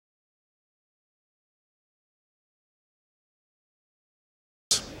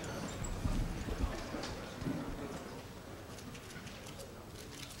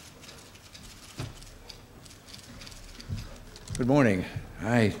Good morning.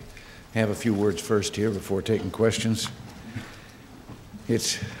 I have a few words first here before taking questions.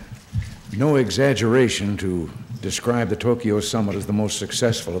 It's no exaggeration to describe the Tokyo summit as the most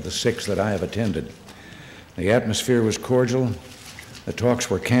successful of the 6 that I have attended. The atmosphere was cordial, the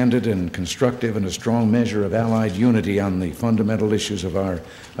talks were candid and constructive, and a strong measure of allied unity on the fundamental issues of our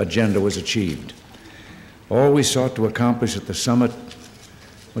agenda was achieved. All we sought to accomplish at the summit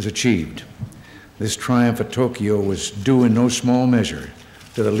was achieved. This triumph at Tokyo was due in no small measure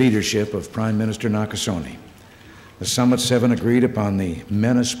to the leadership of Prime Minister Nakasone. The Summit 7 agreed upon the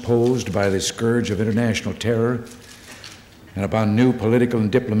menace posed by the scourge of international terror and upon new political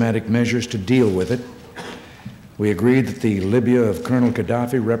and diplomatic measures to deal with it. We agreed that the Libya of Colonel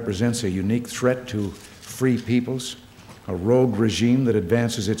Gaddafi represents a unique threat to free peoples, a rogue regime that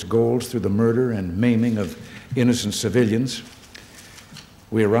advances its goals through the murder and maiming of innocent civilians.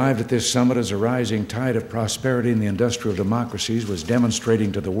 We arrived at this summit as a rising tide of prosperity in the industrial democracies was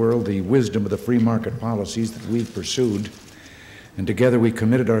demonstrating to the world the wisdom of the free market policies that we've pursued, and together we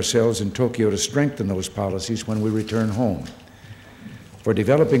committed ourselves in Tokyo to strengthen those policies when we return home. For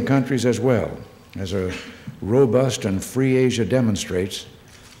developing countries as well, as a robust and free Asia demonstrates,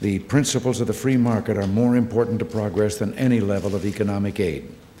 the principles of the free market are more important to progress than any level of economic aid.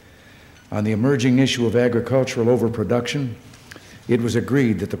 On the emerging issue of agricultural overproduction, it was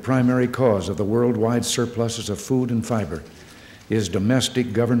agreed that the primary cause of the worldwide surpluses of food and fiber is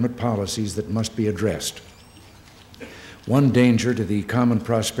domestic government policies that must be addressed. One danger to the common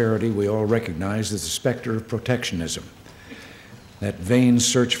prosperity we all recognize is the specter of protectionism, that vain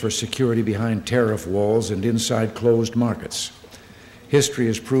search for security behind tariff walls and inside closed markets. History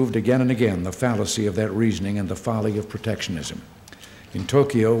has proved again and again the fallacy of that reasoning and the folly of protectionism. In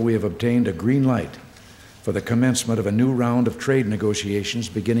Tokyo, we have obtained a green light for the commencement of a new round of trade negotiations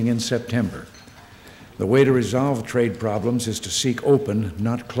beginning in September. The way to resolve trade problems is to seek open,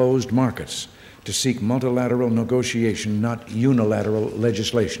 not closed markets, to seek multilateral negotiation, not unilateral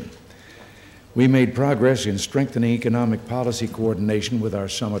legislation. We made progress in strengthening economic policy coordination with our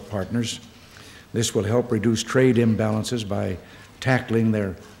summit partners. This will help reduce trade imbalances by tackling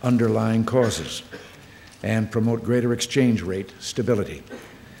their underlying causes and promote greater exchange rate stability.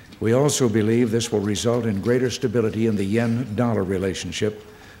 We also believe this will result in greater stability in the yen-dollar relationship,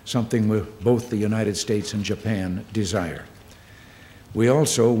 something both the United States and Japan desire. We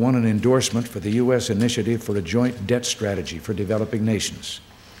also won an endorsement for the U.S. initiative for a joint debt strategy for developing nations.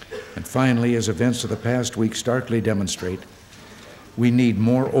 And finally, as events of the past week starkly demonstrate, we need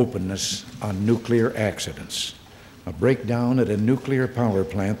more openness on nuclear accidents. A breakdown at a nuclear power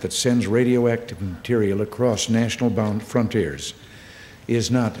plant that sends radioactive material across national bound frontiers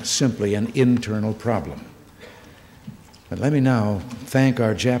is not simply an internal problem. But let me now thank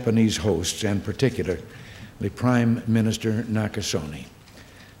our Japanese hosts, and particularly Prime Minister Nakasone.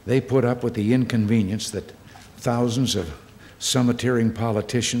 They put up with the inconvenience that thousands of summiteering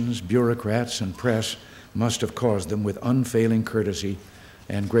politicians, bureaucrats, and press must have caused them with unfailing courtesy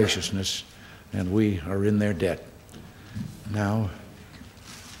and graciousness, and we are in their debt. Now,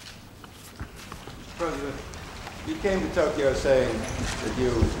 President, you came to Tokyo saying that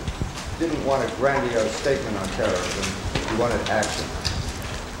you didn't want a grandiose statement on terrorism, you wanted action.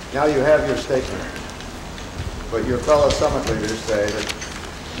 Now you have your statement, but your fellow summit leaders say that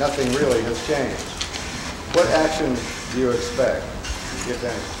nothing really has changed. What action do you expect, if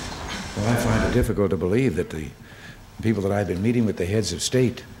any? Well, I find it difficult to believe that the people that I've been meeting with, the heads of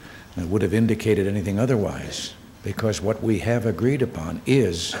state, would have indicated anything otherwise, because what we have agreed upon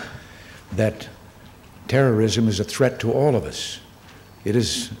is that terrorism is a threat to all of us. It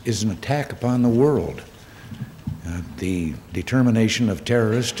is an attack upon the world. The determination of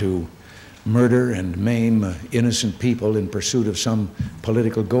terrorists to murder and maim innocent people in pursuit of some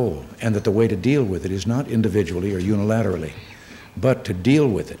political goal, and that the way to deal with it is not individually or unilaterally, but to deal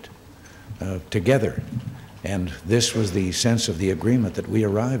with it together. And this was the sense of the agreement that we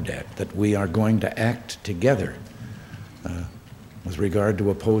arrived at, that we are going to act together with regard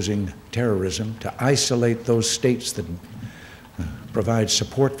to opposing terrorism, to isolate those states that provide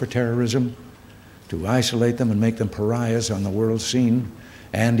support for terrorism, to isolate them and make them pariahs on the world scene,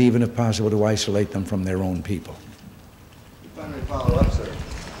 and even, if possible, to isolate them from their own people. If I may follow up, sir,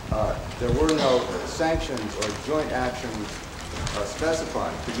 there were no sanctions or joint actions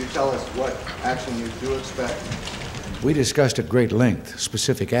specified. Could you tell us what action you do expect? We discussed at great length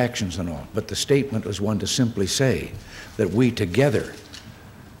specific actions and all, but the statement was one to simply say that we together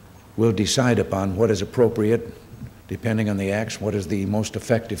will decide upon what is appropriate, depending on the acts, what is the most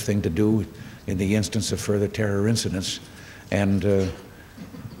effective thing to do in the instance of further terror incidents. And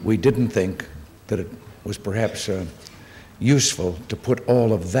we didn't think that it was perhaps useful to put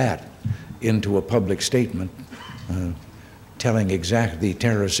all of that into a public statement, telling the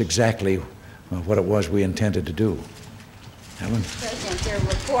terrorists exactly what it was we intended to do. Helen? President, there are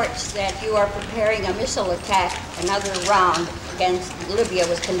reports that you are preparing a missile attack, another round, against Libya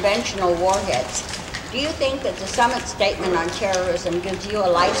with conventional warheads. Do you think that the summit statement on terrorism gives you a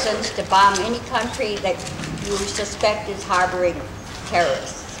license to bomb any country that you suspect is harboring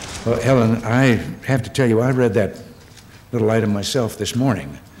terrorists? Well, Helen, I have to tell you, I read that little item myself this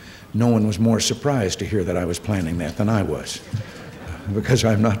morning. No one was more surprised to hear that I was planning that than I was, because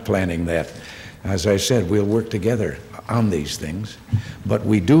I'm not planning that. As I said, we'll work together on these things, but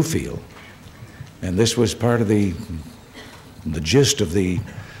we do feel, and this was part of the gist of the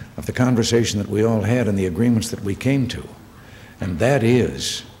conversation that we all had and the agreements that we came to, and that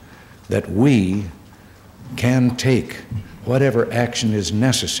is that we can take whatever action is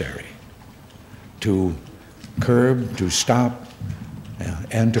necessary to curb, to stop,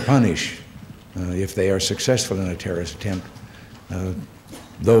 and to punish, if they are successful in a terrorist attempt,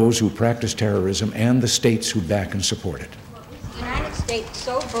 those who practice terrorism and the states who back and support it. Is the United States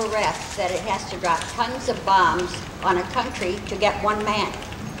so bereft that it has to drop tons of bombs on a country to get one man?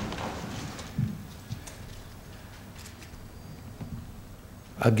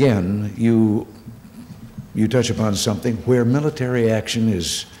 Again, you touch upon something where military action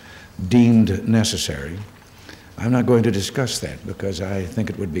is deemed necessary. I'm not going to discuss that because I think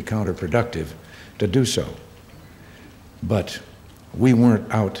it would be counterproductive to do so. But we weren't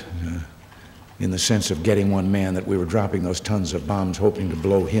out in the sense of getting one man that we were dropping those tons of bombs hoping to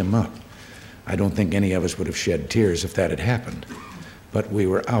blow him up. I don't think any of us would have shed tears if that had happened. But we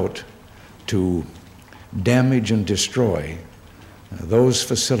were out to damage and destroy those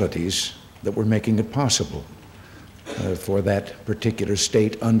facilities that were making it possible for that particular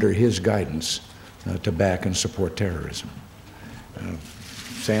state under his guidance to back and support terrorism.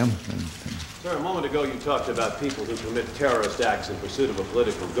 Sam? Sir, a moment ago you talked about people who commit terrorist acts in pursuit of a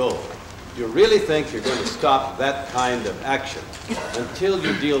political goal. Do you really think you're going to stop that kind of action until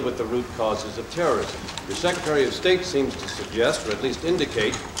you deal with the root causes of terrorism? Your Secretary of State seems to suggest, or at least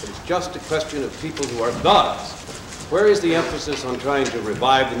indicate, that it's just a question of people who are gods. Where is the emphasis on trying to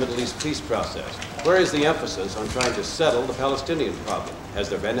revive the Middle East peace process? Where is the emphasis on trying to settle the Palestinian problem? Has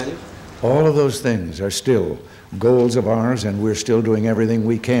there been any? All of those things are still goals of ours, and we're still doing everything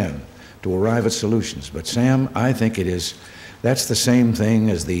we can to arrive at solutions. But Sam, I think that's the same thing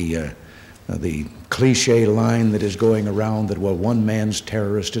as the cliche line that is going around that, well, one man's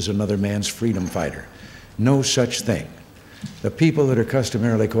terrorist is another man's freedom fighter. No such thing. The people that are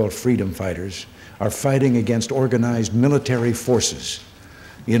customarily called freedom fighters are fighting against organized military forces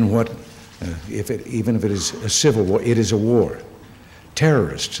in what, even if it is a civil war, it is a war.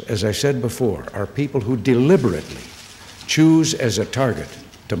 Terrorists, as I said before, are people who deliberately choose as a target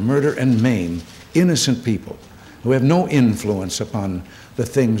to murder and maim innocent people who have no influence upon the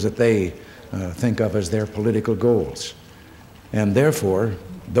things that they think of as their political goals. And therefore,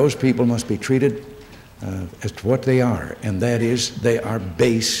 those people must be treated as to what they are, and that is, they are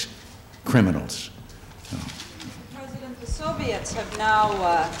base criminals. President, the Soviets have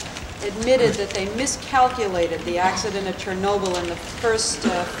now admitted that they miscalculated the accident at Chernobyl in the first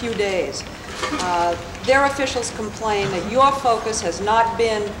few days. Their officials complain that your focus has not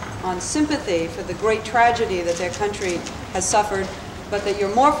been on sympathy for the great tragedy that their country has suffered, but that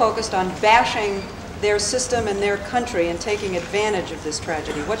you're more focused on bashing their system and their country and taking advantage of this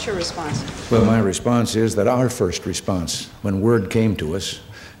tragedy. What's your response? Well, my response is that our first response, when word came to us,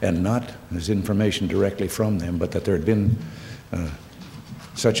 and not as information directly from them, but that there had been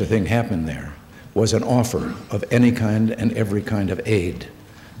such a thing happen there, was an offer of any kind and every kind of aid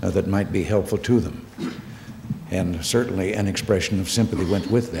that might be helpful to them. And certainly an expression of sympathy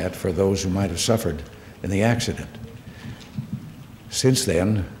went with that for those who might have suffered in the accident. Since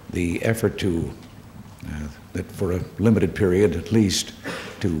then, the effort to, that for a limited period at least,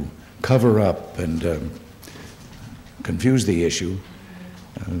 to cover up and confuse the issue,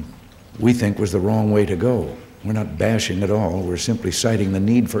 we think was the wrong way to go. We're not bashing at all. We're simply citing the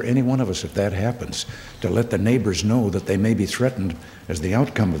need for any one of us, if that happens, to let the neighbors know that they may be threatened as the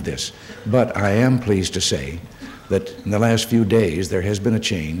outcome of this. But I am pleased to say that in the last few days there has been a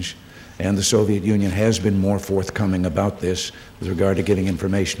change, and the Soviet Union has been more forthcoming about this with regard to getting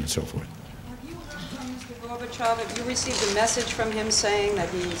information and so forth. Have you heard from Mr. Gorbachev? Have you received a message from him saying that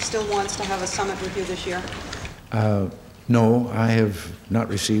he still wants to have a summit with you this year? No, I have not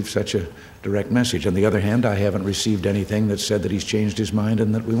received such a direct message. On the other hand, I haven't received anything that said that he's changed his mind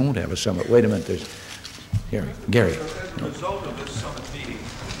and that we won't have a summit. Wait a minute, Gary. As a result of this summit meeting,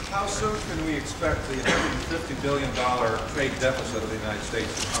 How soon can we expect the $150 billion trade deficit of the United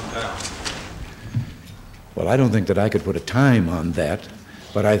States to come down? Well, I don't think that I could put a time on that,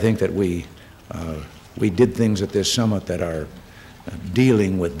 but I think that we did things at this summit that are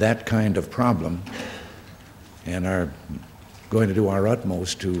dealing with that kind of problem and are going to do our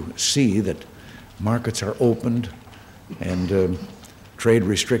utmost to see that markets are opened and trade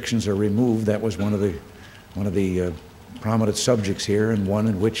restrictions are removed. That was one of the prominent subjects here, and one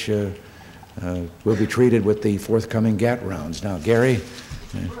in which will be treated with the forthcoming GATT rounds. Now, Gary.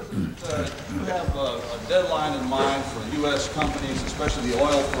 President, you have a deadline in mind for U.S. companies, especially the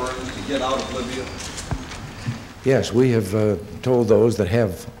oil firms, to get out of Libya? Yes, we have told those that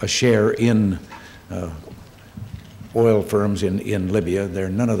have a share in oil firms in Libya, they're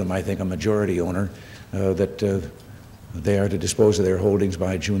none of them, I think, a majority owner, that they are to dispose of their holdings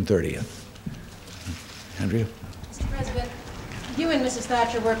by June 30th. Andrea? Mr. President, you and Mrs.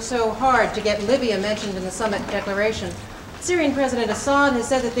 Thatcher worked so hard to get Libya mentioned in the summit declaration. Syrian President Assad has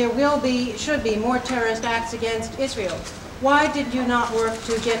said that there should be more terrorist acts against Israel. Why did you not work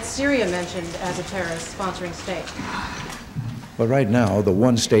to get Syria mentioned as a terrorist sponsoring state? Well, right now, the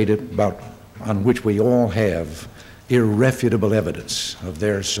one state on which we all have irrefutable evidence of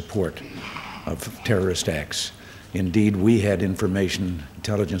their support of terrorist acts. Indeed, we had information,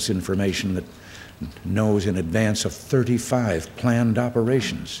 intelligence information, that knows in advance of 35 planned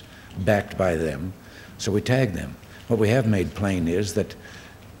operations backed by them, so we tagged them. What we have made plain is that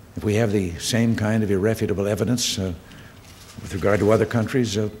if we have the same kind of irrefutable evidence with regard to other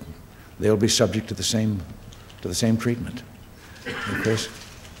countries, they'll be subject to the same treatment. Chris?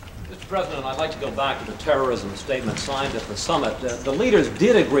 Mr. President, I'd like to go back to the terrorism statement signed at the summit. The leaders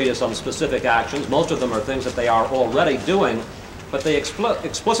did agree to some specific actions. Most of them are things that they are already doing, but they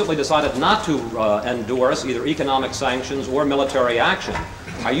explicitly decided not to endorse either economic sanctions or military action.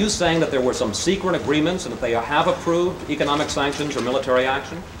 Are you saying that there were some secret agreements and that they have approved economic sanctions or military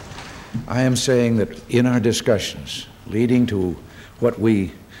action? I am saying that in our discussions leading to what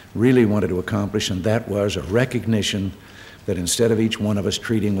we really wanted to accomplish, and that was a recognition that instead of each one of us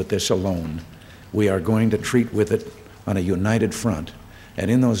treating with this alone, we are going to treat with it on a united front. And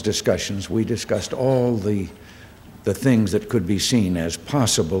in those discussions, we discussed all the things that could be seen as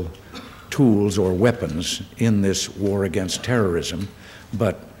possible tools or weapons in this war against terrorism,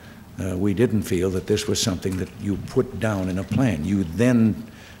 but we didn't feel that this was something that you put down in a plan. You then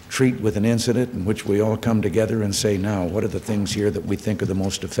treat with an incident in which we all come together and say, now, what are the things here that we think are the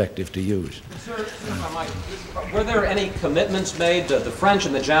most effective to use? Sir, were there any commitments made? The French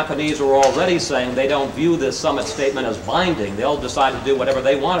and the Japanese are already saying they don't view this summit statement as binding. They'll decide to do whatever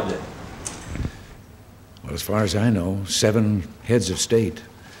they want to do. Well, as far as I know, 7 heads of state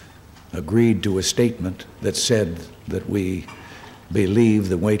agreed to a statement that said that we believe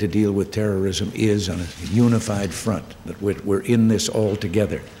the way to deal with terrorism is on a unified front, that we're in this all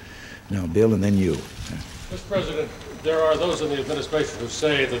together. Now, Bill, and then you. Mr. President, there are those in the administration who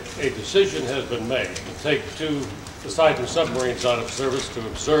say that a decision has been made to take the Poseidon submarines out of service to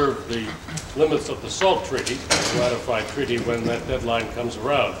observe the limits of the SALT Treaty, the ratified treaty, when that deadline comes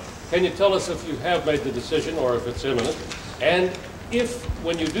around. Can you tell us if you have made the decision or if it's imminent? And if,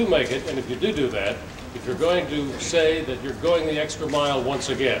 when you do make it, and if you do that, if you're going to say that you're going the extra mile once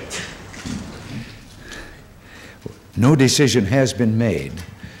again? No decision has been made.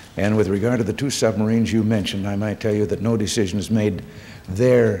 And with regard to the 2 submarines you mentioned, I might tell you that no decision is made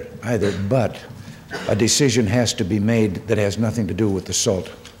there either, but a decision has to be made that has nothing to do with the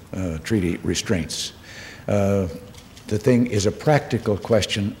SALT treaty restraints. The thing is a practical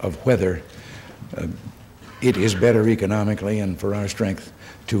question of whether it is better economically and for our strength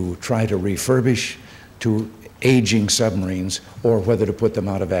to try to refurbish to aging submarines, or whether to put them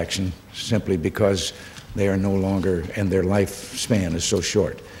out of action simply because they are no longer, and their lifespan is so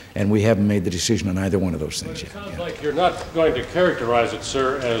short. And we haven't made the decision on either one of those things yet. It sounds like you're not going to characterize it,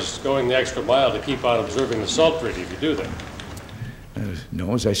 sir, as going the extra mile to keep on observing the SALT Treaty if you do that.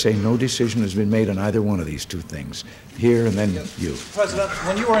 No, as I say, no decision has been made on either one of these 2 things. Here and then you. President,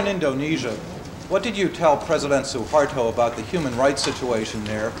 when you were in Indonesia, what did you tell President Suharto about the human rights situation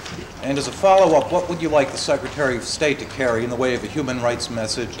there? And as a follow-up, what would you like the Secretary of State to carry in the way of a human rights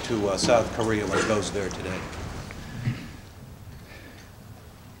message to South Korea when he goes there today?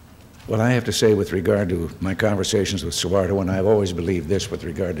 Well, I have to say, with regard to my conversations with Suharto, and I've always believed this with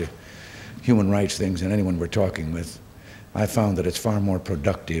regard to human rights things and anyone we're talking with, I found that it's far more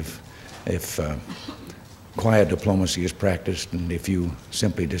productive if quiet diplomacy is practiced and if you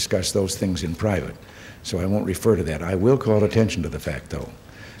simply discuss those things in private. So I won't refer to that. I will call attention to the fact, though,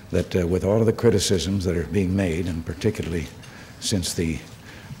 that with all of the criticisms that are being made, and particularly since the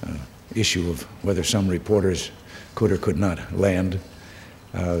issue of whether some reporters could or could not land,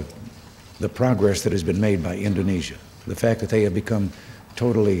 the progress that has been made by Indonesia, the fact that they have become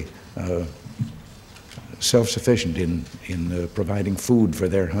totally self-sufficient in providing food for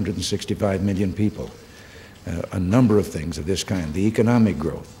their 165 million people, a number of things of this kind, the economic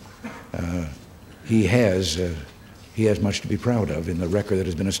growth. He has much to be proud of in the record that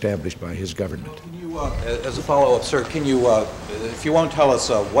has been established by his government. Can you, as a follow-up, sir, can you, if you won't tell us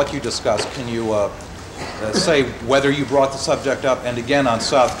what you discussed, can you say whether you brought the subject up, and again on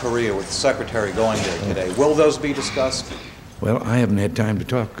South Korea with the Secretary going there today? Will those be discussed? Well, I haven't had time to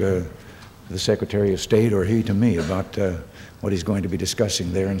talk to the Secretary of State or he to me about what he's going to be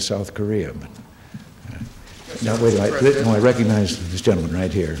discussing there in South Korea. But, now, wait a minute. No, I recognize this gentleman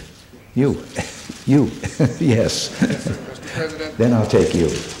right here. You. You. Yes. Mr. President. Then I'll take you.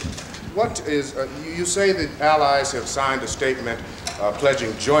 What is, you say that allies have signed a statement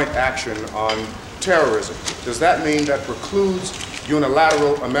pledging joint action on terrorism. Does that mean that precludes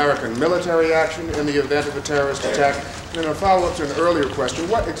unilateral American military action in the event of a terrorist attack? And a follow-up to an earlier question,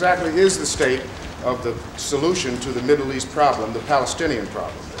 what exactly is the state of the solution to the Middle East problem, the Palestinian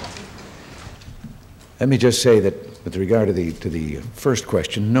problem? Let me just say that with regard to the first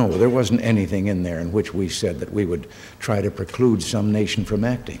question, no, there wasn't anything in there in which we said that we would try to preclude some nation from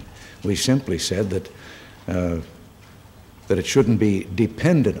acting. We simply said that it shouldn't be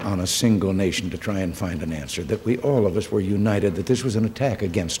dependent on a single nation to try and find an answer, that we, all of us, were united, that this was an attack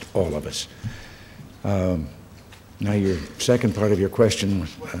against all of us. Now, your second part of your question,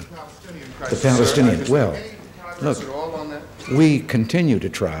 the Palestinian. Well, look, we continue to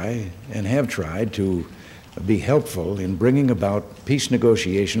try and have tried to be helpful in bringing about peace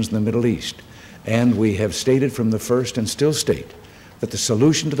negotiations in the Middle East. And we have stated from the first and still state that the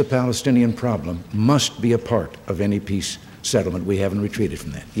solution to the Palestinian problem must be a part of any peace settlement. We haven't retreated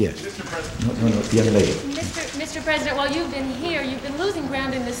from that. Yes. Mr. President. No, young lady. Mr. President, while you've been here, you've been losing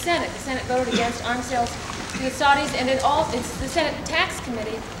ground in the Senate. The Senate voted against arms sales to the Saudis, and the Senate Tax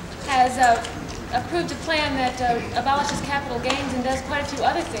Committee has approved a plan that abolishes capital gains and does quite a few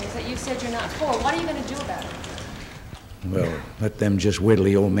other things that you said you're not for. What are you going to do about it? Well, let them just wait till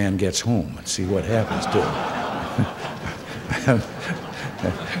the old man gets home and see what happens to him.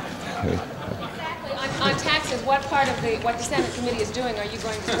 Exactly. On taxes, what part of what the Senate committee is doing are you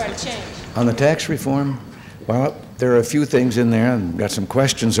going to try to change? On the tax reform, well, there are a few things in there I've got some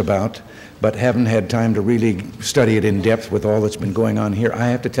questions about, but haven't had time to really study it in depth with all that's been going on here. I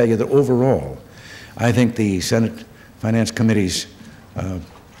have to tell you that overall, I think the Senate Finance Committee's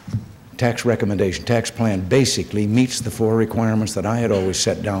tax recommendation, tax plan, basically meets the four requirements that I had always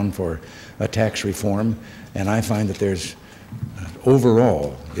set down for a tax reform, and I find that there's,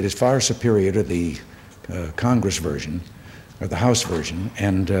 overall, it is far superior to the Congress version, or the House version,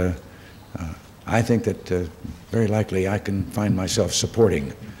 and I think that very likely I can find myself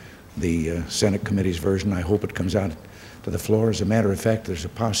supporting the Senate committee's version. I hope it comes out to the floor. As a matter of fact, there's a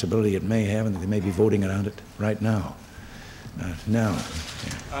possibility it may have, and they may be voting on it right now.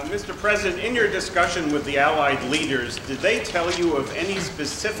 Mr. President, in your discussion with the Allied leaders, did they tell you of any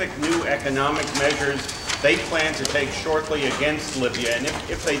specific new economic measures they plan to take shortly against Libya? And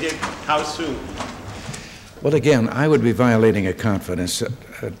if they did, how soon? Well, again, I would be violating a confidence.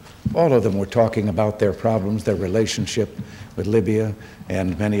 All of them were talking about their problems, their relationship with Libya,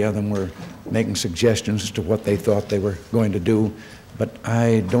 and many of them were making suggestions as to what they thought they were going to do. But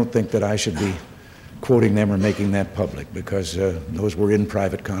I don't think that I should be quoting them or making that public, because those were in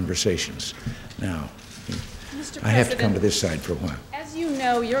private conversations. Now, I have to come to this side for a while. As you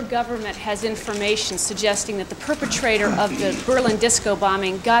know, your government has information suggesting that the perpetrator of the Berlin disco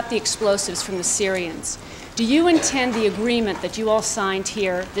bombing got the explosives from the Syrians. Do you intend the agreement that you all signed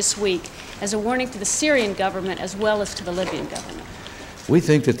here this week as a warning to the Syrian government as well as to the Libyan government? We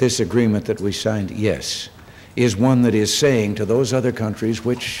think that this agreement that we signed, yes, is one that is saying to those other countries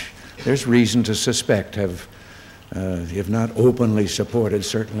which there's reason to suspect have, if not openly supported,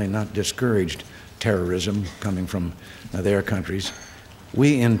 certainly not discouraged terrorism coming from their countries.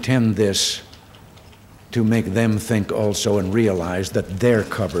 We intend this to make them think also and realize that they're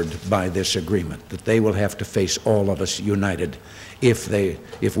covered by this agreement, that they will have to face all of us united if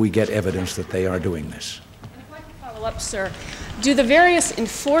we get evidence that they are doing this. And if I can follow up, sir, do the various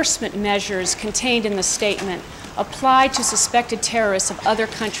enforcement measures contained in the statement apply to suspected terrorists of other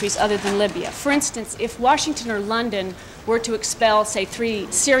countries other than Libya? For instance, if Washington or London were to expel, say,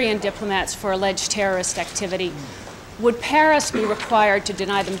 3 Syrian diplomats for alleged terrorist activity, would Paris be required to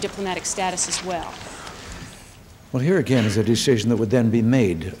deny them diplomatic status as well? Well, here again is a decision that would then be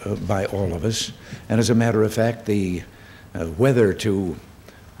made by all of us. And as a matter of fact, the whether to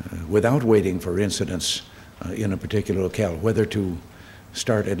without waiting for incidents in a particular locale, whether to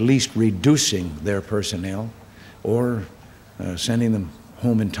start at least reducing their personnel or sending them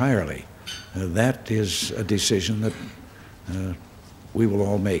home entirely. That is a decision that we will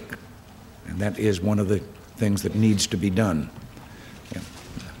all make, and that is one of the things that needs to be done. Yeah.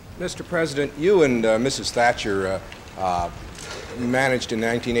 Mr. President, you and Mrs. Thatcher managed in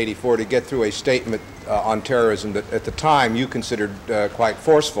 1984 to get through a statement on terrorism that at the time you considered quite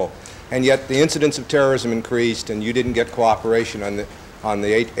forceful, and yet the incidents of terrorism increased and you didn't get cooperation on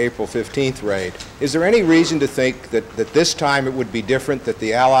the April 15th raid. Is there any reason to think that this time it would be different, that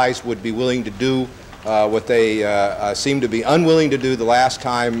the Allies would be willing to do what they seemed to be unwilling to do the last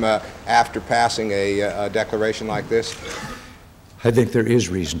time after passing a declaration like this? I think there is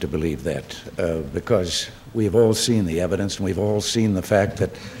reason to believe that because we've all seen the evidence and we've all seen the fact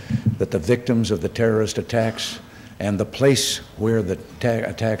that the victims of the terrorist attacks and the place where the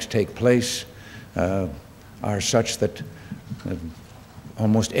attacks take place are such that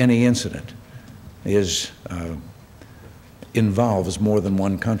almost any incident involves more than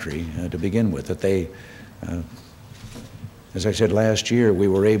one country to begin with. That they, as I said last year, we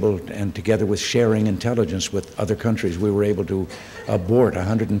were able, and together with sharing intelligence with other countries, we were able to abort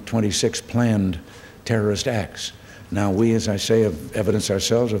 126 planned terrorist acts. Now we, as I say, have evidence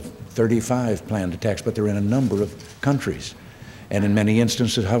ourselves of 35 planned attacks, but they're in a number of countries. And in many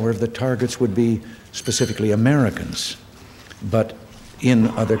instances, however, the targets would be specifically Americans, but in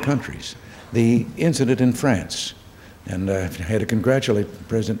other countries. The incident in France, and I had to congratulate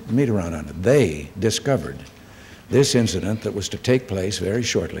President Mitterrand on it. They discovered this incident that was to take place very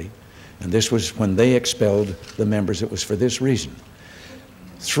shortly, and this was when they expelled the members. It was for this reason.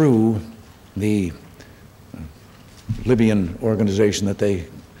 Through the Libyan organization that they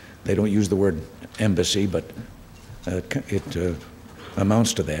don't use the word embassy, but it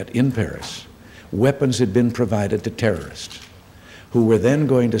amounts to that, in Paris, weapons had been provided to terrorists who were then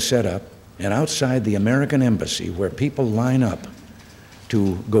going to set up, and outside the American embassy where people line up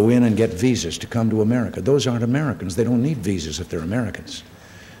to go in and get visas to come to America. Those aren't Americans. They don't need visas if they're Americans.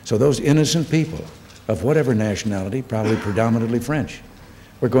 So those innocent people of whatever nationality, probably predominantly French,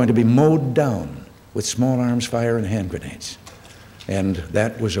 were going to be mowed down with small arms fire and hand grenades. And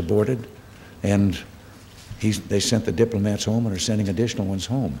that was aborted, and they sent the diplomats home and are sending additional ones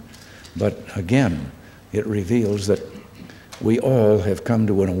home. But again, it reveals that we all have come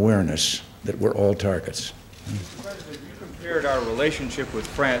to an awareness that we're all targets. Mr. President, you compared our relationship with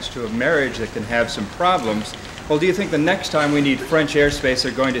France to a marriage that can have some problems. Well, do you think the next time we need French airspace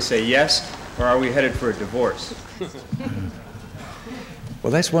they're going to say yes, or are we headed for a divorce?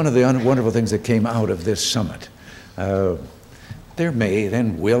 Well, that's one of the wonderful things that came out of this summit. There may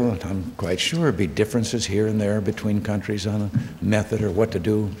and will, I'm quite sure, be differences here and there between countries on a method or what to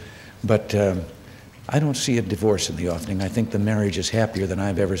do, but I don't see a divorce in the offing. I think the marriage is happier than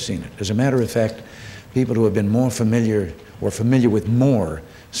I've ever seen it. As a matter of fact, people who have been more familiar or familiar with more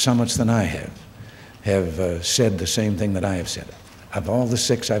summits than I have said the same thing that I have said. Of all the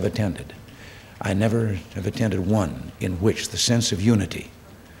 6 I've attended, I never have attended one in which the sense of unity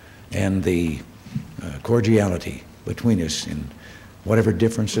and the cordiality between us in whatever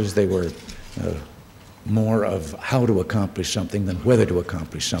differences they were more of how to accomplish something than whether to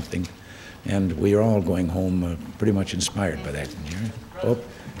accomplish something. And we are all going home pretty much inspired by that. Oh,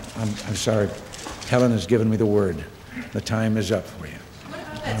 I'm sorry. Helen has given me the word. The time is up for you. What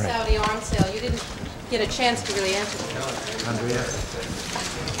about that Saudi arms sale? You didn't get a chance to really answer that. Andrea?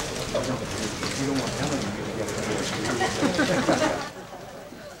 You don't want Helen to get a divorce, do you?